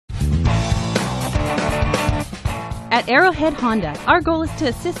At Arrowhead Honda, our goal is to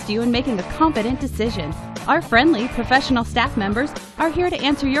assist you in making a confident decision. Our friendly, professional staff members are here to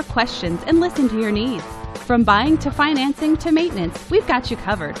answer your questions and listen to your needs. From buying to financing to maintenance, we've got you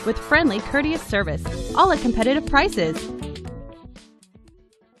covered with friendly, courteous service, all at competitive prices.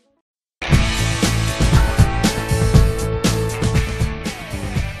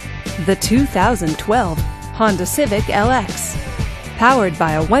 The 2012 Honda Civic LX. Powered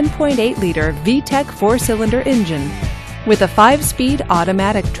by a 1.8-liter VTEC 4-cylinder engine with a 5-speed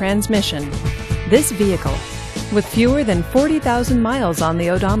automatic transmission. This vehicle, with fewer than 40,000 miles on the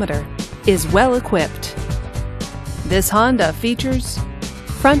odometer, is well equipped. This Honda features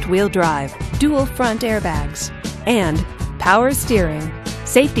front-wheel drive, dual front airbags, and power steering.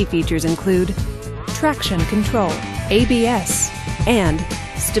 Safety features include traction control, ABS, and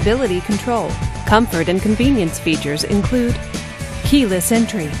stability control. Comfort and convenience features include keyless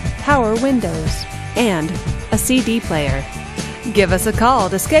entry, power windows, and a CD player. Give us a call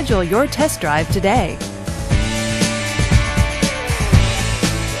to schedule your test drive today.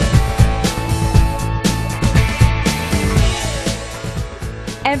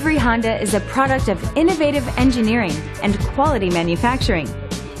 Every Honda is a product of innovative engineering and quality manufacturing.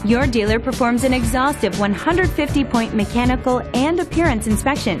 Your dealer performs an exhaustive 150-point mechanical and appearance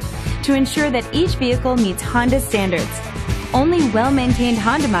inspection to ensure that each vehicle meets Honda standards. Only well-maintained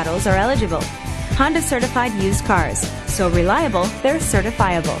Honda models are eligible. Honda certified used cars, so reliable they're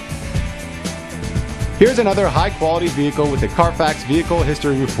certifiable. Here's another high-quality vehicle with a Carfax Vehicle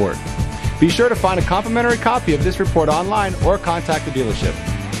History Report. Be sure to find a complimentary copy of this report online or contact the dealership.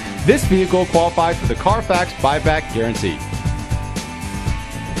 This vehicle qualifies for the Carfax Buyback Guarantee.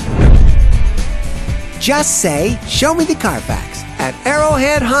 Just say, "Show me the Carfax" at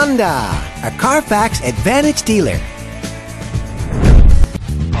Arrowhead Honda, a Carfax Advantage dealer.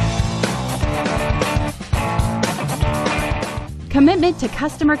 Commitment to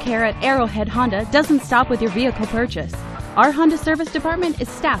customer care at Arrowhead Honda doesn't stop with your vehicle purchase. Our Honda service department is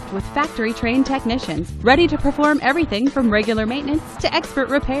staffed with factory-trained technicians ready to perform everything from regular maintenance to expert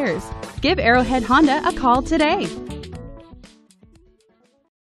repairs. Give Arrowhead Honda a call today.